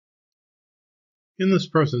In this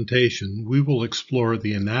presentation, we will explore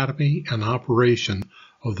the anatomy and operation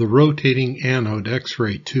of the rotating anode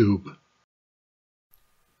X-ray tube.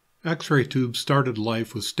 X-ray tubes started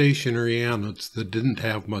life with stationary anodes that didn't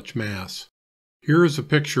have much mass. Here is a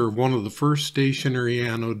picture of one of the first stationary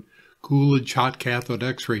anode Coolidge hot cathode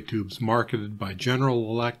X-ray tubes marketed by General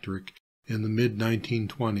Electric in the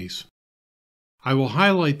mid-1920s. I will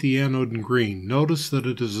highlight the anode in green. Notice that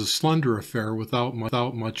it is a slender affair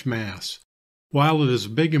without much mass. While it is a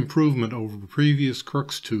big improvement over previous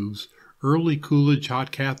Crookes tubes, early Coolidge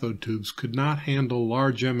hot cathode tubes could not handle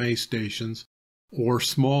large MA stations or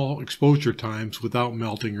small exposure times without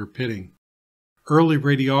melting or pitting. Early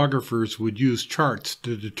radiographers would use charts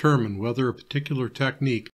to determine whether a particular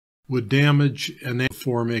technique would damage an anode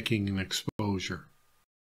before making an exposure.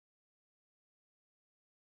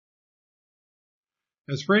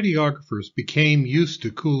 As radiographers became used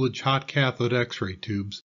to Coolidge hot cathode X-ray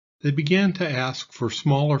tubes, they began to ask for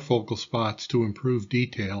smaller focal spots to improve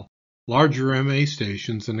detail, larger MA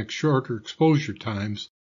stations, and shorter exposure times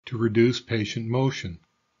to reduce patient motion.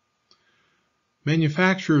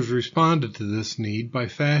 Manufacturers responded to this need by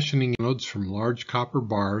fashioning anodes from large copper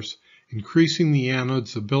bars, increasing the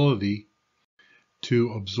anode's ability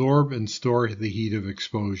to absorb and store the heat of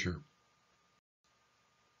exposure.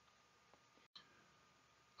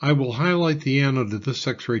 I will highlight the anode of this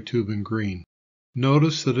X-ray tube in green.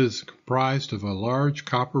 Notice that it is comprised of a large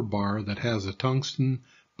copper bar that has a tungsten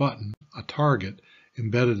button, a target,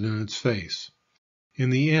 embedded in its face. In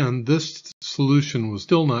the end, this solution was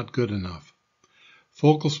still not good enough.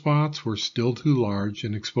 Focal spots were still too large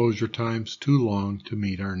and exposure times too long to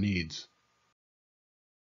meet our needs.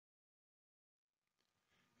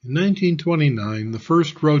 In 1929, the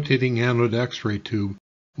first rotating anode X-ray tube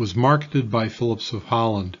was marketed by Philips of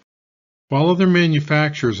Holland. While other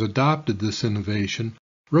manufacturers adopted this innovation,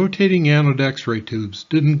 rotating anode X-ray tubes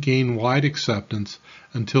didn't gain wide acceptance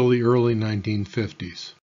until the early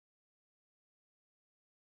 1950s.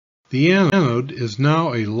 The anode is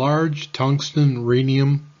now a large tungsten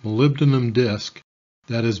rhenium molybdenum disc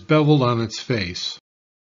that is beveled on its face.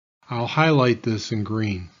 I'll highlight this in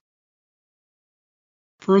green.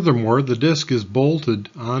 Furthermore, the disc is bolted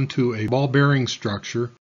onto a ball-bearing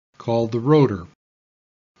structure called the rotor.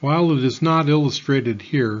 While it is not illustrated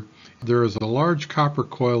here, there is a large copper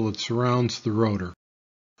coil that surrounds the rotor.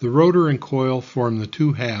 The rotor and coil form the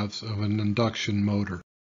two halves of an induction motor.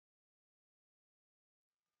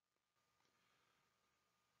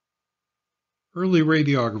 Early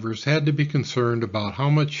radiographers had to be concerned about how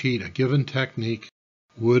much heat a given technique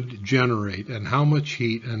would generate and how much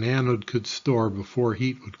heat an anode could store before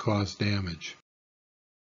heat would cause damage.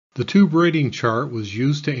 The tube rating chart was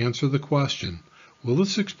used to answer the question, will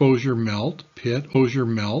this exposure melt, pit,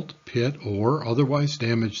 or otherwise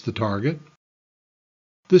damage the target?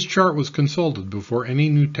 This chart was consulted before any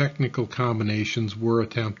new technical combinations were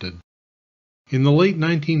attempted. In the late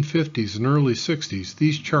 1950s and early 60s,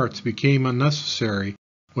 these charts became unnecessary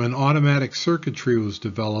when automatic circuitry was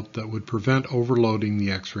developed that would prevent overloading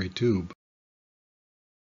the X-ray tube.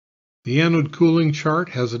 The anode cooling chart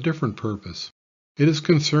has a different purpose. It is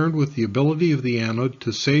concerned with the ability of the anode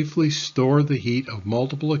to safely store the heat of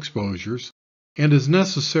multiple exposures and is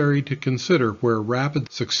necessary to consider where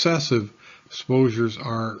rapid successive exposures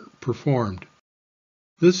are performed.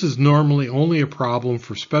 This is normally only a problem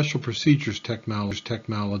for special procedures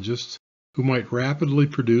technologists who might rapidly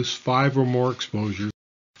produce 5 or more exposures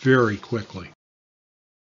very quickly.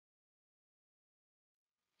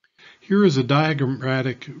 Here is a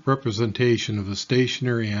diagrammatic representation of a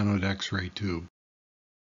stationary anode X-ray tube.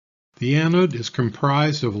 The anode is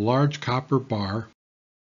comprised of a large copper bar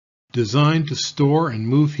designed to store and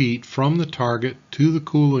move heat from the target to the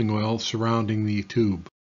cooling oil surrounding the tube.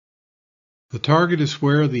 The target is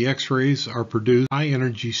where the X-rays are produced by a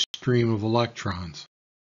high-energy stream of electrons.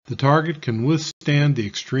 The target can withstand the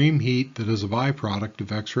extreme heat that is a byproduct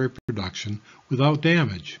of X-ray production without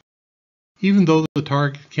damage. Even though the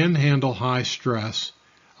target can handle high stress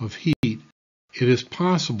of heat, it is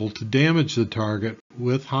possible to damage the target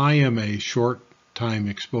with high MA short-time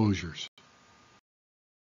exposures.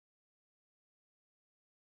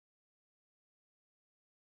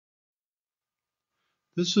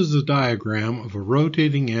 This is a diagram of a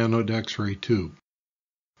rotating anode X-ray tube.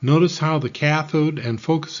 Notice how the cathode and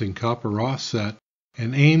focusing cup are offset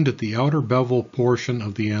and aimed at the outer bevel portion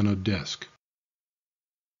of the anode disc.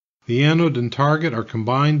 The anode and target are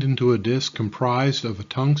combined into a disc comprised of a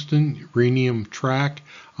tungsten rhenium track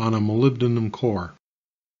on a molybdenum core.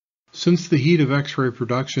 Since the heat of X-ray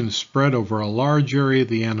production is spread over a large area of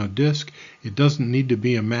the anode disk, it doesn't need to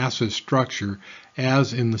be a massive structure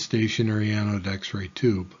as in the stationary anode X-ray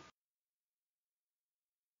tube.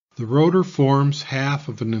 The rotor forms half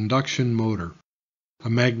of an induction motor. A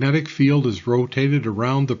magnetic field is rotated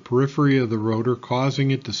around the periphery of the rotor, causing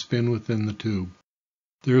it to spin within the tube.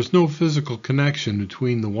 There is no physical connection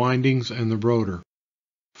between the windings and the rotor.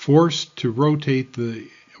 Force to rotate the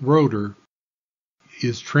rotor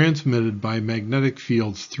is transmitted by magnetic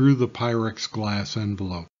fields through the Pyrex glass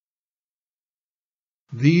envelope.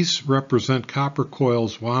 These represent copper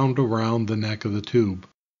coils wound around the neck of the tube.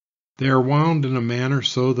 They are wound in a manner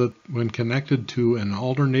so that when connected to an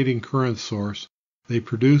alternating current source, they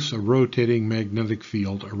produce a rotating magnetic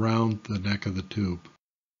field around the neck of the tube.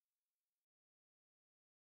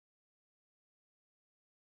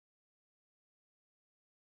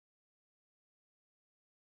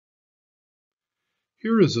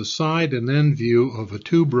 Here is a side and end view of a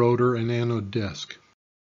tube rotor and anode disc.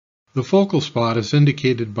 The focal spot is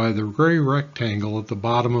indicated by the gray rectangle at the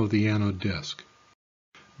bottom of the anode disc.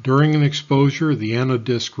 During an exposure, the anode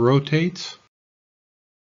disc rotates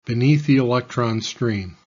beneath the electron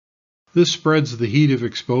stream. This spreads the heat of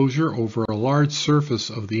exposure over a large surface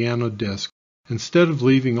of the anode disc instead of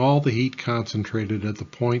leaving all the heat concentrated at the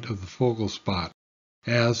point of the focal spot,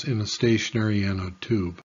 as in a stationary anode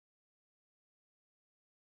tube.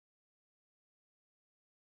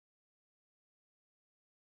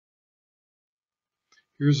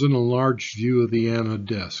 Here's an enlarged view of the anode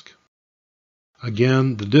disc.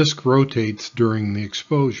 Again, the disc rotates during the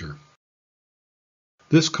exposure.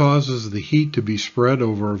 This causes the heat to be spread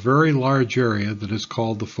over a very large area that is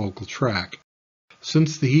called the focal tract.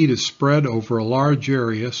 Since the heat is spread over a large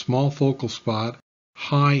area, small focal spot,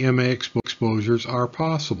 high MA exposures are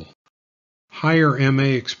possible. Higher MA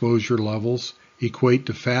exposure levels equate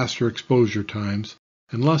to faster exposure times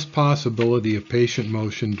and less possibility of patient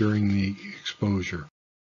motion during the exposure.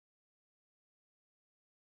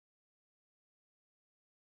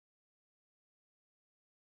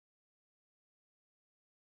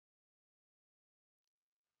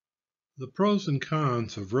 The pros and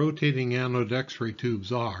cons of rotating anode X-ray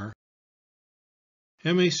tubes are: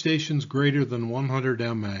 MA stations greater than 100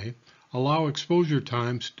 MA allow exposure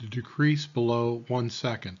times to decrease below 1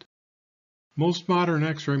 second. Most modern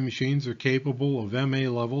X-ray machines are capable of MA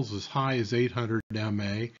levels as high as 800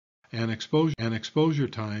 MA and exposure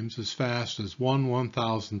times as fast as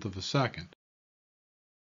 1/1000th of a second.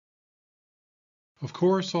 Of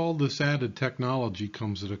course, all this added technology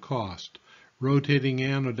comes at a cost. Rotating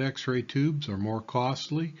anode X-ray tubes are more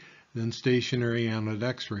costly than stationary anode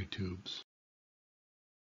X-ray tubes.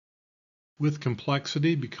 With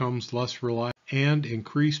complexity becomes less reliable and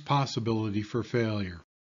increased possibility for failure.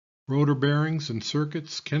 Rotor bearings and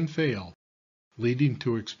circuits can fail, leading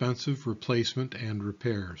to expensive replacement and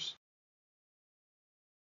repairs.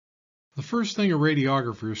 The first thing a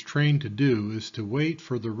radiographer is trained to do is to wait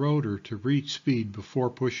for the rotor to reach speed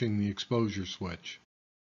before pushing the exposure switch.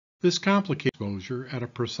 This complicates exposure at a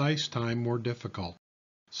precise time more difficult,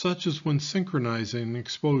 such as when synchronizing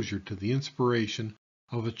exposure to the inspiration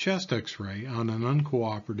of a chest X-ray on an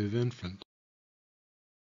uncooperative infant.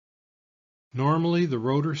 Normally, the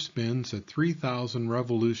rotor spins at 3,000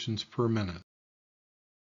 revolutions per minute.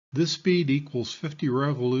 This speed equals 50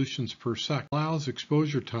 revolutions per second, allows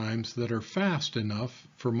exposure times that are fast enough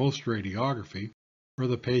for most radiography, where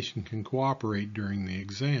the patient can cooperate during the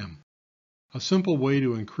exam. A simple way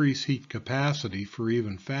to increase heat capacity for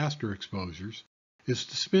even faster exposures is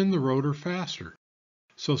to spin the rotor faster,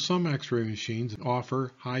 so some X-ray machines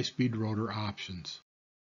offer high-speed rotor options.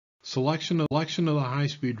 Selection of the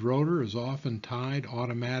high-speed rotor is often tied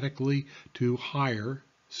automatically to higher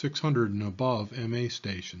 600 and above MA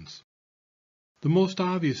stations. The most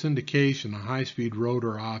obvious indication a high-speed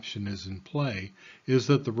rotor option is in play is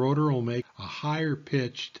that the rotor will make a higher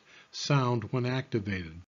pitched sound when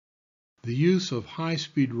activated. The use of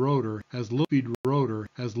high-speed rotor has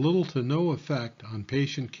little to no effect on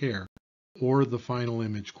patient care or the final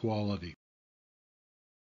image quality.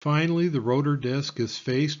 Finally, the rotor disc is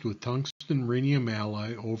faced with tungsten rhenium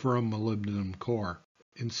alloy over a molybdenum core,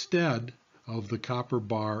 instead of the copper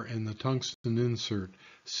bar and the tungsten insert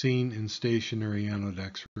seen in stationary anode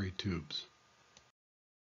X-ray tubes.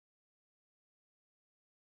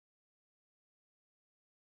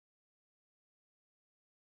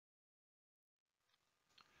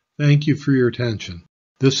 Thank you for your attention.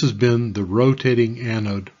 This has been the rotating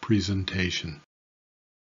anode presentation.